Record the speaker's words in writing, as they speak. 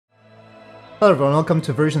Hello everyone, welcome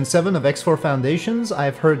to version 7 of X4 Foundations.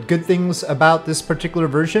 I've heard good things about this particular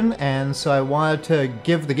version, and so I wanted to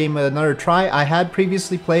give the game another try. I had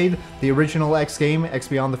previously played the original X game, X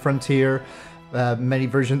Beyond the Frontier, many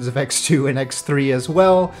versions of X2 and X3 as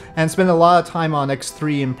well, and spent a lot of time on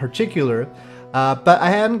X3 in particular. But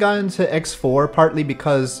I hadn't gotten to X4, partly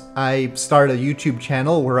because I started a YouTube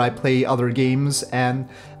channel where I play other games, and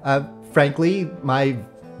frankly, my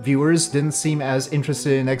viewers didn't seem as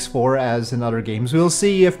interested in X4 as in other games. We'll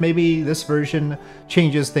see if maybe this version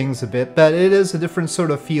changes things a bit, but it is a different sort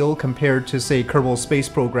of feel compared to, say, Kerbal Space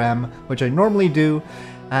Program, which I normally do,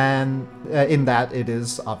 and in that it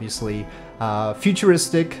is obviously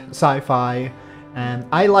futuristic sci-fi, and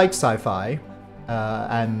I like sci-fi,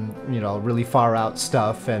 and, you know, really far out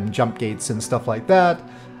stuff and jump gates and stuff like that,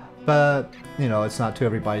 but, you know, it's not to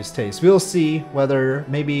everybody's taste. We'll see whether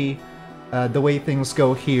maybe the way things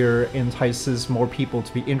go here entices more people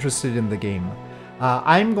to be interested in the game.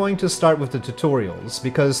 I'm going to start with the tutorials,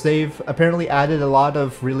 because they've apparently added a lot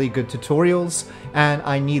of really good tutorials, and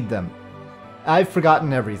I need them. I've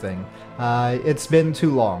forgotten everything. It's been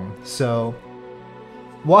too long, so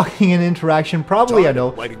walking and interaction, probably I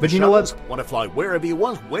know, but you know what? Want to fly wherever you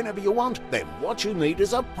want, whenever you want? Then what you need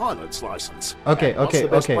is a pilot's license. Okay,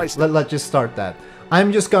 let's just start that.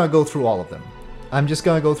 I'm just gonna go through all of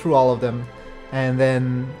them. And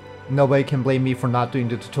then nobody can blame me for not doing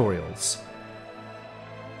the tutorials.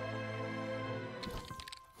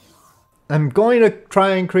 I'm going to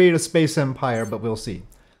try and create a space empire, but we'll see.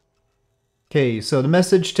 Okay, so the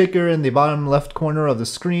message ticker in the bottom left corner of the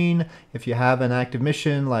screen. If you have an active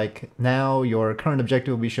mission, like now, your current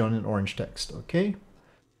objective will be shown in orange text, okay?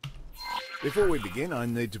 Before we begin, I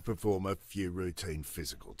need to perform a few routine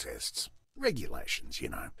physical tests. Regulations, you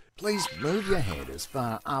know. Please move your head as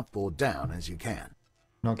far up or down as you can.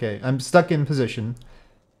 Okay, I'm stuck in position.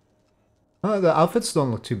 Oh, the outfits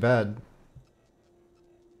don't look too bad.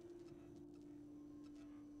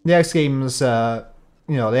 The X Games, you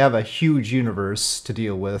know, they have a huge universe to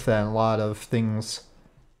deal with and a lot of things.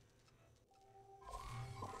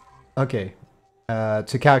 Okay,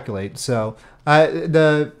 to calculate. So,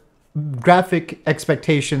 the graphic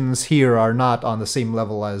expectations here are not on the same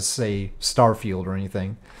level as, say, Starfield or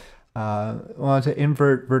anything. Want to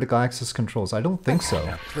invert vertical axis controls? I don't think so.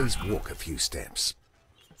 Now, please walk a few steps.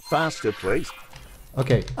 Faster, please.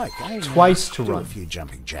 Okay, Okay. twice to do run. a few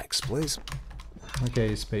jumping jacks, please.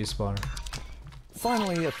 Okay, spacebar.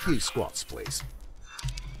 Finally, a few squats, please.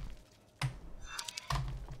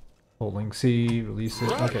 Holding C, release it.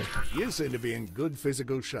 Right. Okay. You seem to be in good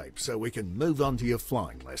physical shape, so we can move on to your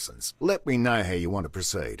flying lessons. Let me know how you want to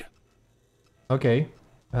proceed. Okay.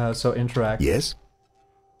 So interact. Yes?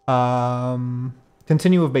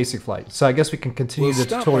 Continue with basic flight. So I guess we can continue the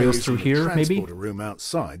start by tutorials using through the here, maybe? transporter room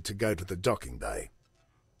outside to go to the docking bay.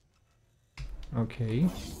 Okay.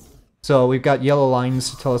 So we've got yellow lines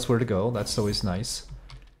to tell us where to go. That's always nice.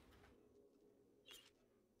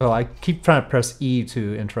 Oh, I keep trying to press E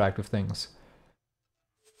to interact with things.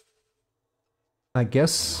 I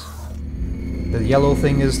guess the yellow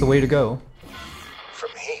thing is the way to go. From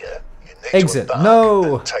here, you need Exit. to embark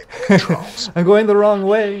No! and take the controls. I'm going the wrong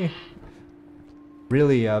way.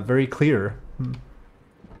 Really, very clear.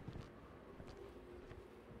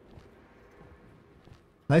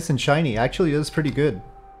 Nice and shiny. Actually, it is pretty good.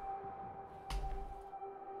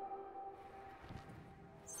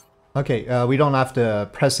 Okay, we don't have to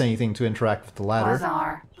press anything to interact with the ladder.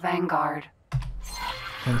 Quasar, Vanguard.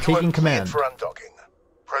 I'm taking command. For undocking.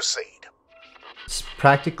 Proceed. It's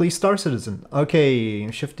practically Star Citizen. Okay,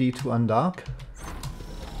 Shift D to undock.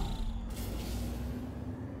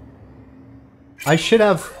 I should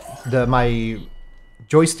have my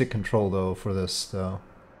joystick control though for this though.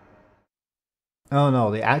 Oh no,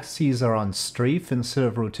 the axes are on strafe instead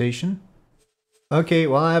of rotation. Okay,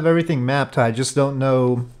 well I have everything mapped, I just don't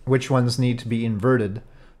know which ones need to be inverted.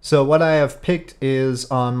 So what I have picked is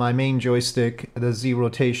on my main joystick, the Z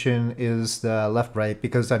rotation is the left-right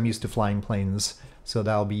because I'm used to flying planes, so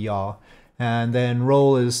that'll be yaw. And then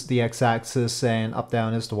roll is the x-axis and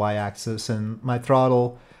up-down is the y-axis, and my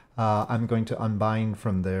throttle I'm going to unbind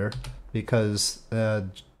from there because the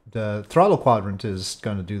throttle quadrant is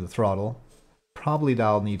going to do the throttle. Probably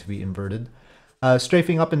that'll need to be inverted.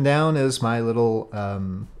 Strafing up and down is my little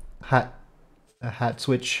hat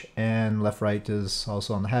switch, and left right is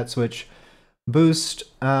also on the hat switch. Boost,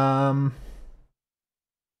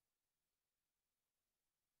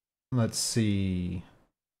 let's see.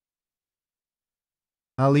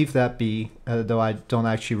 I'll leave that be, though I don't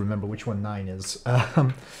actually remember which one 9 is.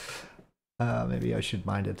 Maybe I should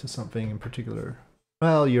bind it to something in particular.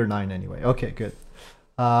 Well, you're 9 anyway. Okay, good.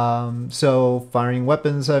 So firing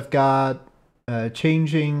weapons I've got,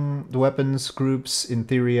 changing the weapons groups in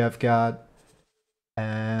theory I've got,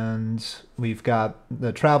 and we've got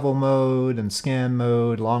the travel mode and scan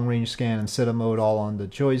mode, long range scan and setup mode all on the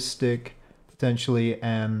joystick potentially,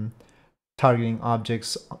 and targeting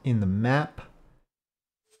objects in the map.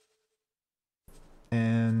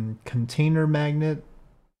 And container magnet,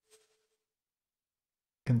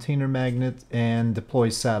 and deploy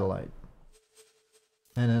satellite.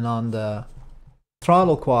 And then on the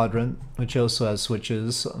throttle quadrant, which also has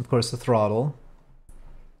switches, of course the throttle,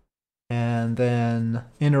 and then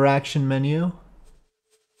interaction menu,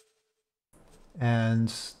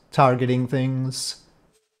 and targeting things,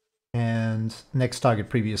 and next target,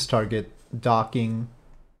 previous target, docking,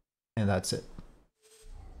 and that's it.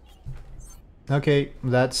 Okay,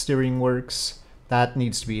 that steering works. That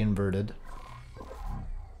needs to be inverted.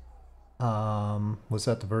 Was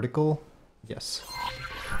that the vertical? Yes.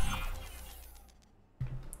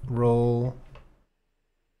 Roll.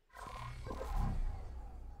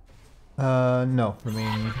 No,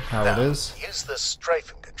 remain how it is. Use the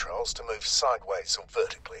strafing controls to move sideways or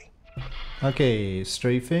vertically. Okay,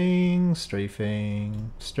 strafing,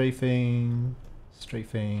 strafing, strafing,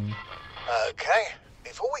 strafing. Okay,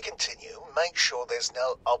 before we continue, make sure there's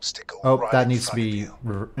no obstacle right that in needs to front of be you.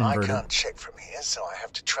 inverted. I can't check from here, so I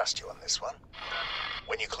have to trust you on this one.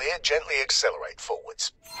 When you clear, gently accelerate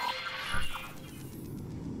forwards.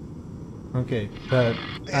 Okay, but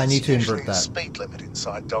I need to There's invert usually a that. speed limit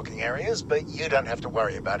inside docking areas, but you don't have to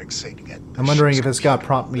worry about exceeding it. I'm wondering if The it's got ship's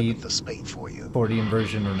prompt me limit the speed for you. for the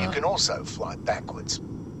inversion or You not. can also fly backwards.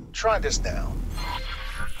 Try this now.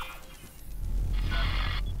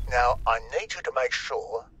 Now, I need you to make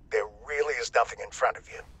sure there really is nothing in front of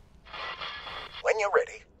you. When you're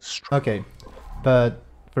ready, Okay, but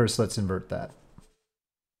first let's invert that.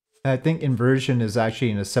 I think inversion is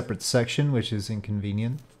actually in a separate section, which is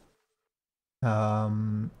inconvenient.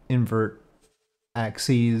 Invert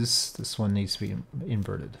axes. This one needs to be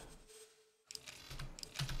inverted.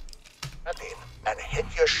 in and hit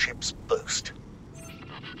your ship's boost.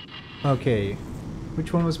 Okay,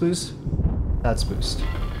 which one was boost? That's boost.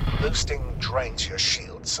 Boosting drains your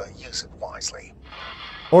shield, so use it wisely.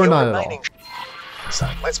 Or Your not at all. remaining So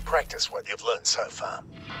let's practice what you've learned so far.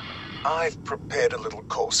 I've prepared a little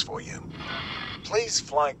course for you. Please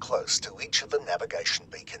fly close to each of the navigation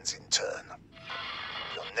beacons in turn.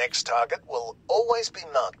 Your next target will always be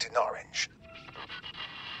marked in orange.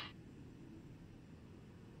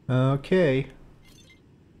 Okay.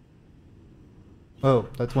 Oh,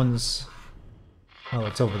 that one's... Oh,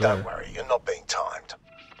 it's over Don't there. worry, you're not being timed.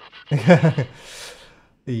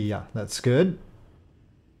 Yeah, that's good.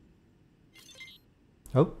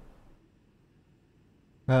 Oh.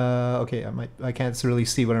 Okay, I can't really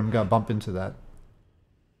see what I'm gonna bump into that.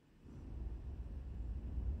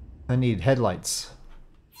 I need headlights.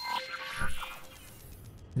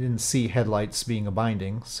 I didn't see headlights being a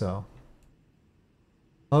binding, so...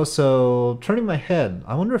 Also, turning my head.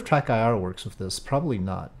 I wonder if Track IR works with this. Probably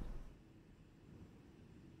not.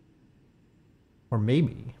 Or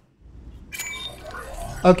maybe.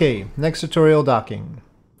 Okay, next tutorial, docking.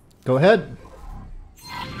 Go ahead.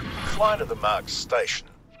 Fly to the marked station.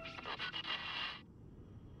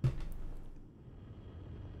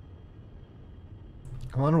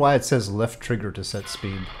 I wonder why it says left trigger to set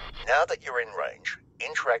speed. Now that you're in range,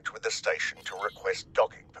 interact with the station to request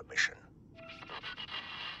docking permission.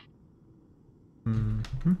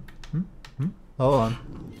 Hold on.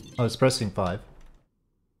 I was pressing 5.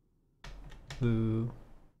 Boo.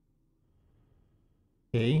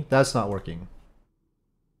 Okay, that's not working.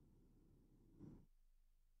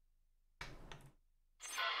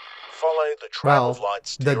 Follow the trail of Well,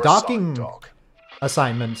 lights to the your docking assigned dock.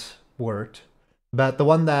 assignment worked, but the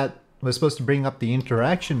one that was supposed to bring up the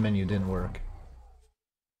interaction menu didn't work.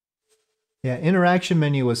 Yeah, interaction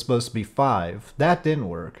menu was supposed to be 5. That didn't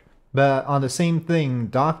work. But on the same thing,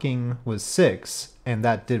 docking was 6, and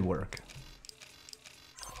that did work.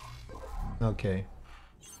 Okay.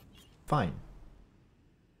 Fine.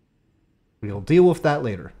 We'll deal with that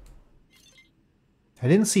later. I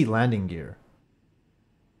didn't see landing gear.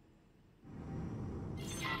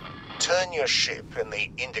 Turn your ship in the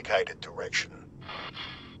indicated direction.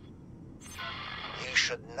 You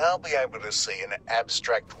should now be able to see an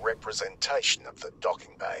abstract representation of the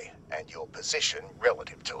docking bay and your position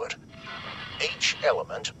relative to it. Each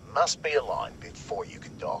element must be aligned before you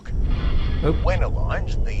can dock. Oh. When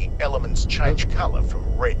aligned, the elements change colour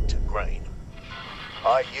from red to green.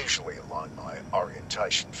 I usually align my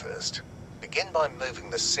orientation first. Begin by moving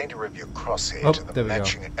the centre of your crosshair to there the we go.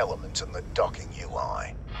 matching element in the docking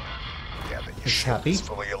UI. out that your It's ship happy. is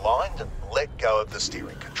fully aligned and let go of the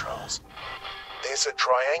steering controls. There's a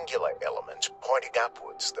triangular element pointing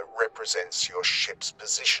upwards that represents your ship's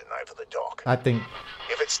position over the dock. I think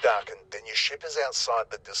If it's darkened, then your ship is outside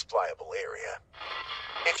the displayable area.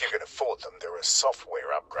 If you can afford them, there are software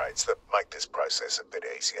upgrades that make this process a bit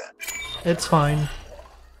easier. it's fine.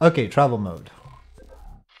 Okay, travel mode.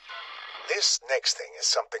 This next thing is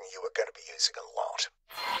something you are going to be using a lot.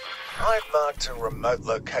 I've marked a remote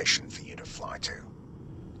location for you to fly to.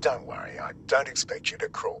 Don't worry, I don't expect you to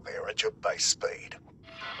crawl there at your base speed.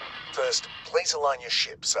 First, please align your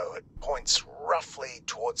ship so it points roughly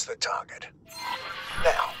towards the target.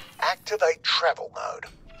 Now, activate travel mode.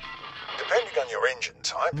 Depending on your engine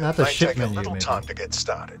type, Not it the may ship take a menu, little maybe. time to get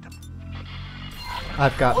started.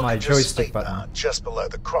 I've got Look my at your joystick speed button. bar just below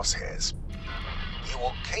the crosshairs. You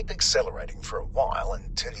will keep accelerating for a while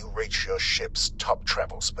until you reach your ship's top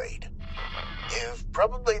travel speed. You've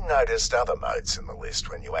probably noticed other modes in the list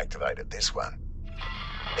when you activated this one.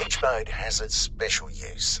 Each mode has its special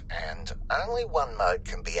use, and only one mode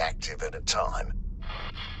can be active at a time.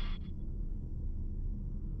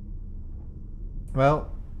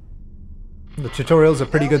 Well, the tutorials are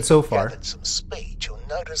pretty Now good that so you've far. gathered some speed, you'll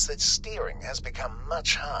notice that steering has become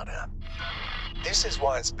much harder. This is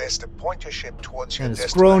why it's best to point your ship towards your And it's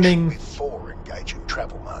destination groaning. before engaging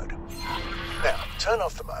travel mode. Now, turn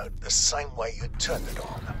off the mode the same way you turned it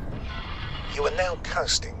on. You are now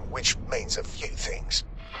coasting, which means a few things.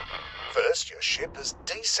 First, your ship is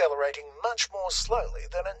decelerating much more slowly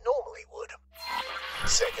than it normally would.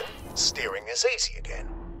 Second, steering is easy again.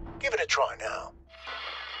 Give it a try now.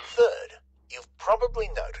 Third, you've probably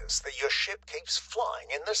noticed that your ship keeps flying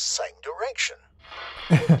in the same direction.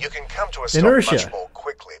 You can come to a stop Inertia. much more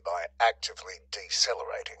quickly by actively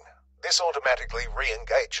decelerating. This automatically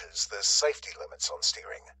re-engages the safety limits on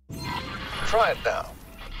steering. Try it now.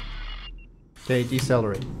 Okay,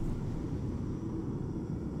 decelerate.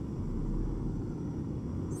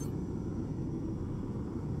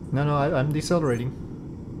 No, I'm decelerating.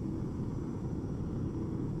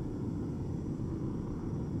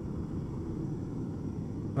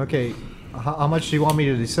 Okay, how much do you want me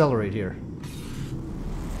to decelerate here?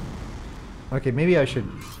 Okay, maybe I should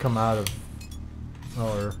come out of...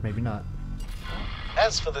 Or maybe not.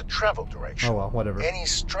 As for the travel direction, Oh well, whatever. any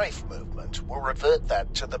strafe movement will revert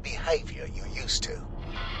that to the behavior you're used to.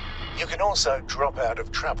 You can also drop out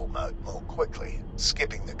of travel mode more quickly,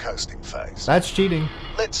 skipping the coasting phase. That's cheating.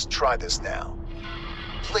 Let's try this now.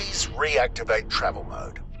 Please reactivate travel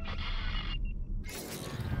mode.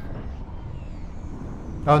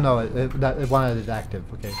 Oh no, it wanted it active.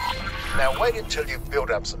 Okay. Now wait until you've built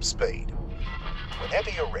up some speed.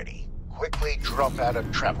 Whenever you're ready, quickly drop out of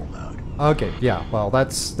travel mode. Okay, yeah, well,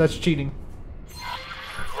 that's cheating.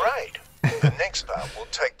 Great. The next part will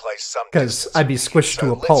take place some 'Cause distance I'd be away, squished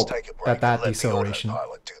to a let's pulp take a break at that and let deceleration. The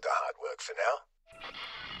autopilot do the hard work for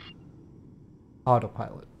now.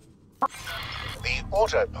 Autopilot. The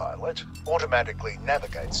autopilot automatically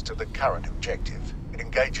navigates to the current objective. It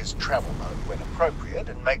engages travel mode when appropriate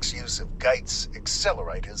and makes use of gates,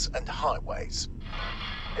 accelerators, and highways.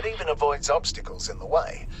 It even avoids obstacles in the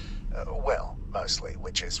way. Well, mostly,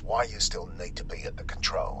 which is why you still need to be at the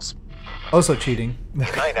controls. Also cheating. You may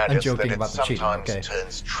I'm notice joking that it about the cheating, sometimes okay.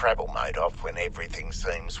 turns travel mode off when everything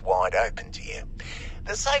seems wide open to you.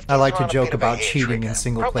 The safeties I like are to on a joke bit of a about hair cheating in trigger,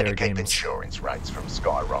 single-player probably to keep games. insurance rates from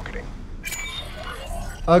skyrocketing.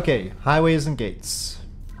 Okay, highways and gates.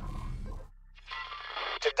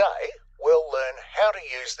 Today, we'll learn how to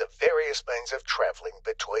use the various means of travelling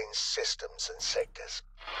between systems and sectors.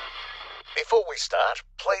 Before we start,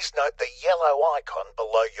 please note the yellow icon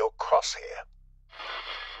below your crosshair.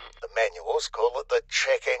 The manuals call it the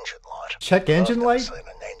check engine light. Check engine I've light? never seen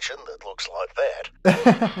an engine that looks like that.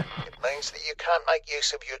 It means that you can't make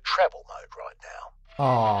use of your travel mode right now.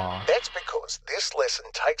 Aww. That's because this lesson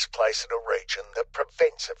takes place in a region that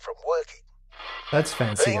prevents it from working. That's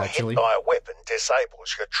fancy, Being actually. hit by a weapon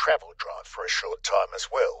disables your travel drive for a short time as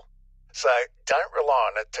well. So don't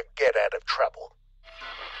rely on it to get out of trouble.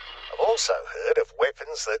 I've also heard of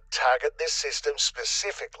weapons that target this system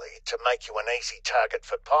specifically to make you an easy target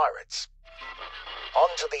for pirates. On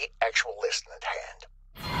to the actual lesson at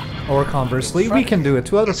hand. Or conversely, we can do it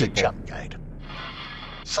to other Is a people. jump gate.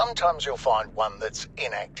 Sometimes you'll find one that's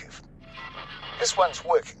inactive. This one's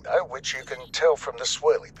working though, which you can tell from the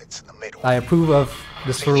swirly bits in the middle. I approve of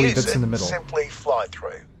the To swirly use bits it, in the middle. simply fly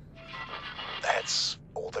through. That's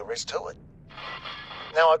all there is to it.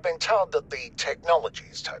 Now, I've been told that the technology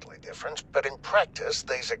is totally different, but in practice,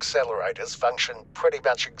 these accelerators function pretty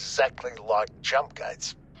much exactly like jump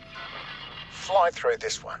gates. Fly through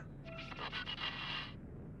this one.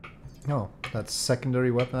 Oh, that's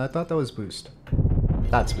secondary weapon. I thought that was boost.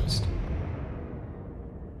 That's boost.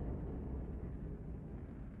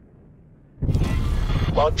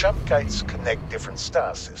 While jump gates connect different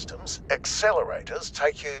star systems, accelerators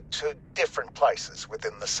take you to different places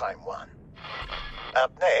within the same one.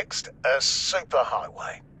 Up next, a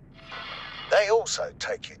superhighway. They also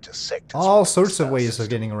take you to sectors. All sorts of ways of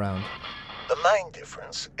getting around. The main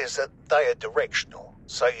difference is that they are directional,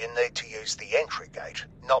 so you need to use the entry gate,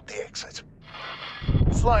 not the exit.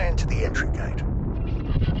 Fly into the entry gate.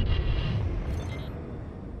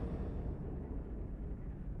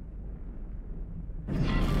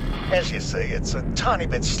 As you see, it's a tiny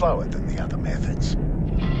bit slower than the other methods.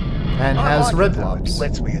 And has red blobs. It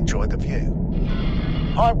lets me enjoy the view.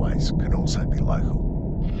 Highways can also be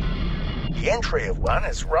local. The entry of one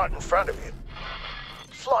is right in front of you.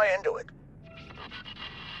 Fly into it.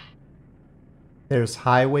 There's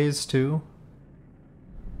highways too.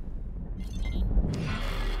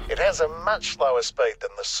 It has a much slower speed than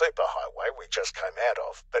the superhighway we just came out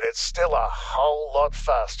of, but it's still a whole lot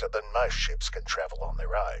faster than most ships can travel on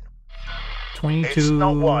their own. 22 It's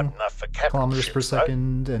not wide enough for capital kilometers ships, per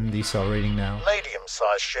second and decelerating now.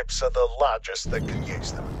 Medium-sized ships are the largest that can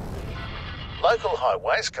use them. Local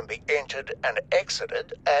highways can be entered and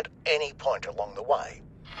exited at any point along the way.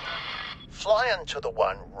 Fly into the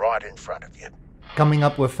one right in front of you. Coming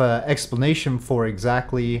up with an explanation for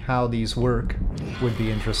exactly how these work would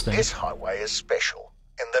be interesting. This highway is special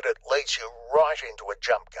in that it leads you right into a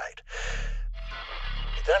jump gate.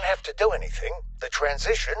 You don't have to do anything. The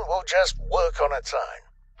transition will just work on its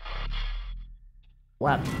own.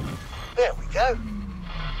 Wow. There we go.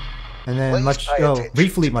 And then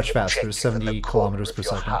briefly much faster, 70 kilometers per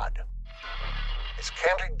second. HUD. It's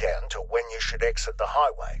counting down to when you should exit the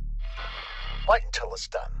highway. Wait until it's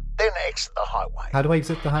done, then exit the highway. How do I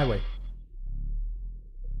exit the highway?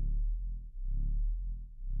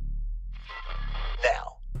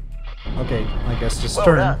 Now. Okay, I guess just Well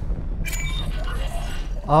turn. done.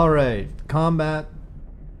 Alright, combat.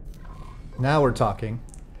 Now we're talking.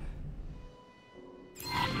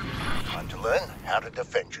 Time to learn how to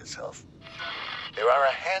defend yourself. There are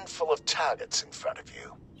a handful of targets in front of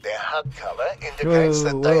you. Their HUD color indicates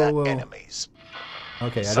that they are enemies.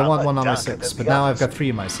 Okay, I Some don't want are one on my darker 6, than but the now I've others. got 3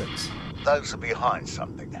 of my 6. Those are behind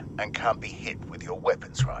something and can't be hit with your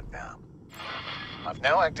weapons right now. I've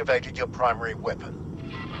now activated your primary weapon.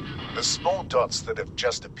 The small dots that have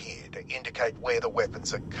just appeared indicate where the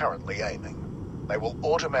weapons are currently aiming. They will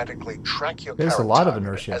automatically track your There's a current lot of target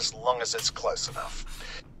inertia. as long as it's close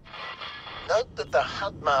enough. Note that the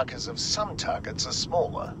HUD markers of some targets are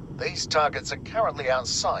smaller. These targets are currently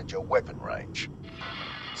outside your weapon range.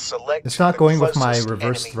 Select It's not the going with my closest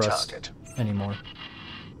reverse enemy thrust target. anymore.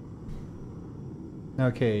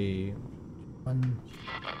 Okay.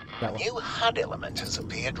 That one. New HUD element has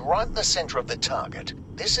appeared right in the center of the target.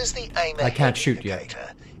 This is the aim I ahead can't shoot yet.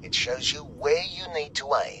 indicator. It shows you where you need to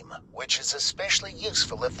aim, which is especially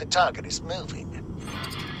useful if the target is moving.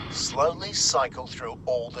 Slowly cycle through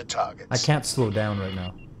all the targets. I can't slow down right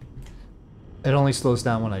now. It only slows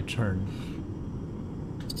down when I turn.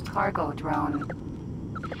 Cargo drone.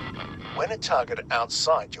 When a target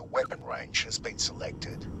outside your weapon range has been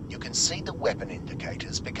selected, you can see the weapon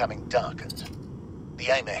indicators becoming darkened. The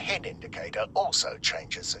aim ahead indicator also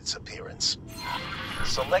changes its appearance.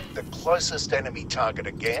 Select the closest enemy target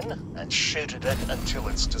again and shoot at it until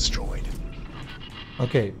it's destroyed.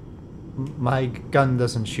 Okay. My gun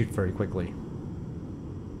doesn't shoot very quickly.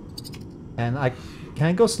 And can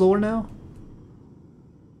I go slower now?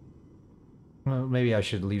 Well, maybe I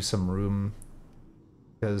should leave some room.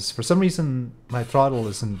 Because for some reason, my throttle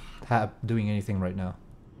isn't doing anything right now.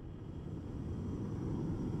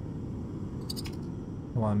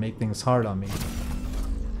 I want to make things hard on me.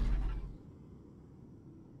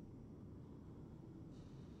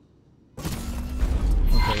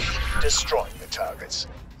 Okay. Destroying the targets.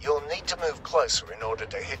 You'll need to move closer in order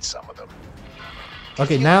to hit some of them.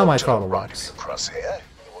 Okay, If you now look my to the throttle right works. of your crosshair,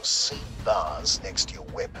 you will see bars next to your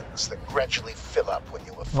weapons that gradually fill up when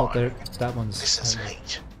you are Oh, firing. there. That one's. This is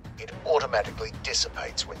heat. It automatically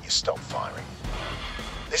dissipates when you stop firing.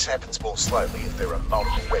 This happens more slowly if there are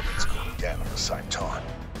multiple weapons cooling down at the same time.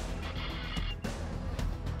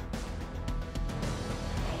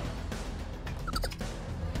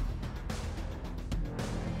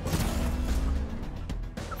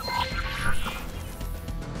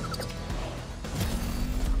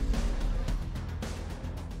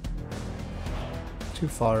 Too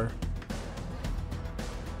far.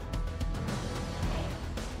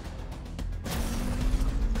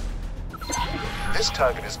 This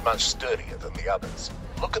target is much sturdier than the others.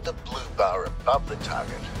 Look at the blue bar above the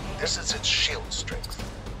target. This is its shield strength.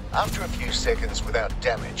 After a few seconds without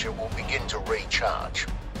damage, it will begin to recharge.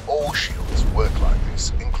 All shields work like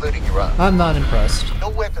this, including your own. I'm not impressed.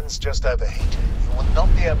 Your weapon's just overheated. You will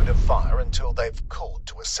not be able to fire until they've cooled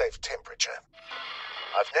to a safe temperature.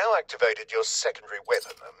 I've now activated your secondary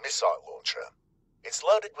weapon, a missile launcher. It's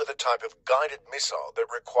loaded with a type of guided missile that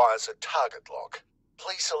requires a target lock.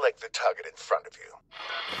 Please select the target in front of you.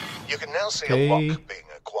 You can now see a lock being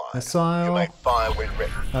acquired. Missile. You may fire when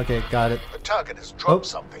ready. Okay, got it. The target has dropped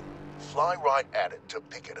something. Fly right at it to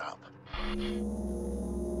pick it up.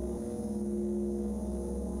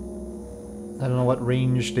 I don't know what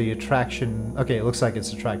range the attraction... Okay, it looks like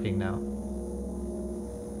it's attracting now.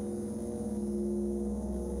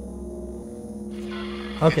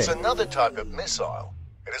 Okay. It's another type of missile.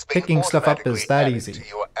 It has been Picking stuff up is that easy. To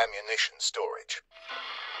your ammunition storage.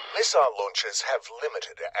 Missile launchers have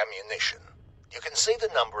limited ammunition. You can see the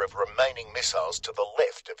number of remaining missiles to the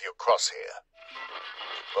left of your crosshair.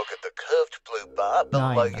 Look at the curved blue bar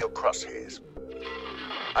below 9. your crosshairs.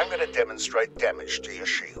 I'm going to demonstrate damage to your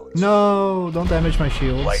shields. No, don't damage my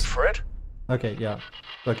shields. Wait for it. Okay, yeah.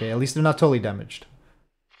 Okay, at least they're not totally damaged.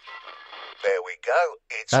 There we go.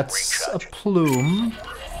 It's That's recharging. a plume.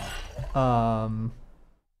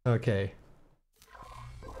 Okay.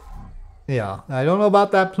 Yeah, I don't know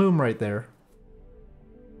about that plume right there.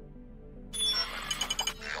 The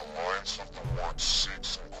Alliance of the World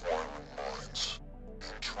seeks inquiring minds.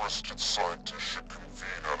 Interested scientists should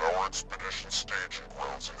convene at our expedition staging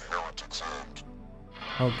grounds in Heretic's End.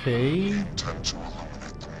 Okay. We intend to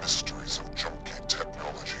illuminate the mysteries of Jumpgate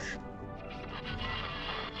technology.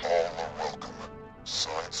 All are welcome.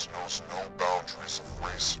 Science knows no boundaries of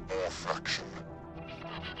race or faction.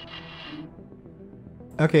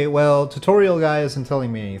 Okay, well, tutorial guy isn't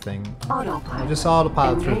telling me anything. Autopilot. I'll just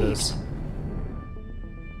autopilot through Engaged. this.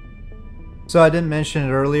 So I didn't mention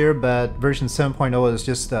it earlier, but version 7.0 is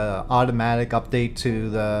just an automatic update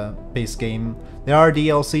to the base game. There are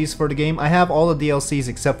DLCs for the game. I have all the DLCs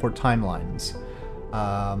except for Timelines.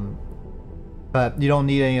 But you don't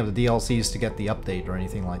need any of the DLCs to get the update or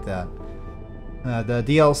anything like that. The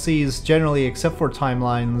DLCs generally, except for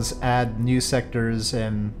Timelines, add new sectors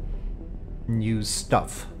and new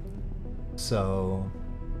stuff. So,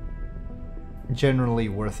 generally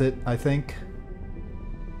worth it, I think.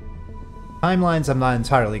 Timelines I'm not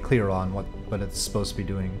entirely clear on what it's supposed to be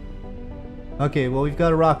doing. Okay, well we've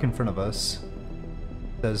got a rock in front of us.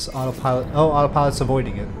 Does autopilot... Oh, autopilot's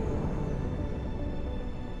avoiding it.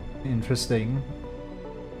 Interesting.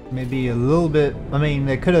 Maybe a little bit... I mean,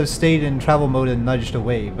 it could have stayed in travel mode and nudged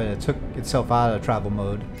away, but it took itself out of travel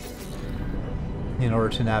mode in order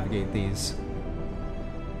to navigate these.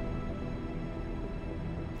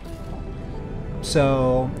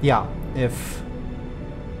 So, yeah, if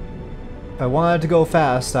I wanted to go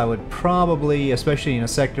fast, I would probably, especially in a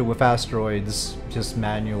sector with asteroids, just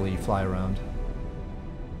manually fly around.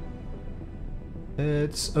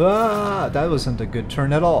 It's... that wasn't a good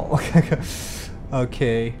turn at all.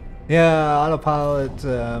 Okay. Yeah, autopilot,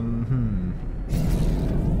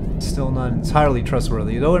 still not entirely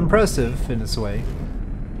trustworthy, though impressive in its way.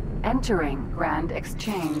 Entering Grand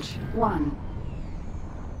Exchange 1.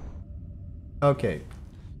 Okay.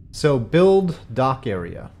 So, build dock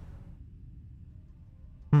area.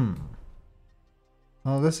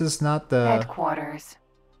 Oh, this is not the... Headquarters.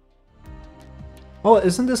 Oh,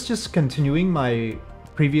 isn't this just continuing my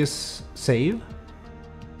previous save?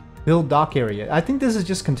 Build dock area. I think this is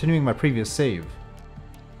just continuing my previous save.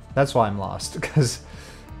 That's why I'm lost, because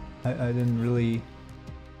I didn't really...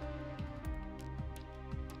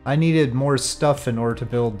 I needed more stuff in order to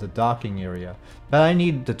build the docking area. But I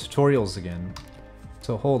need the tutorials again.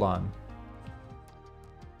 So hold on.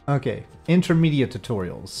 Okay, intermediate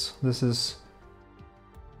tutorials. This is...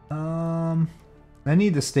 I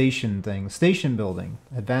need the station thing. Station building.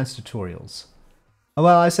 Advanced tutorials. Oh,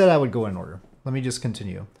 well, I said I would go in order. Let me just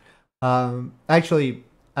continue. Actually,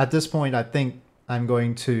 at this point, I think I'm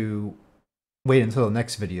going to wait until the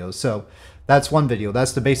next video. So that's one video.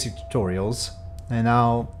 That's the basic tutorials. And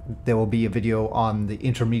now there will be a video on the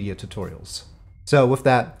intermediate tutorials. So with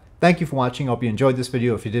that, thank you for watching. I hope you enjoyed this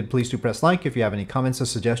video. If you did, please do press like. If you have any comments or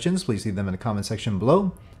suggestions, please leave them in the comment section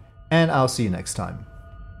below. And I'll see you next time.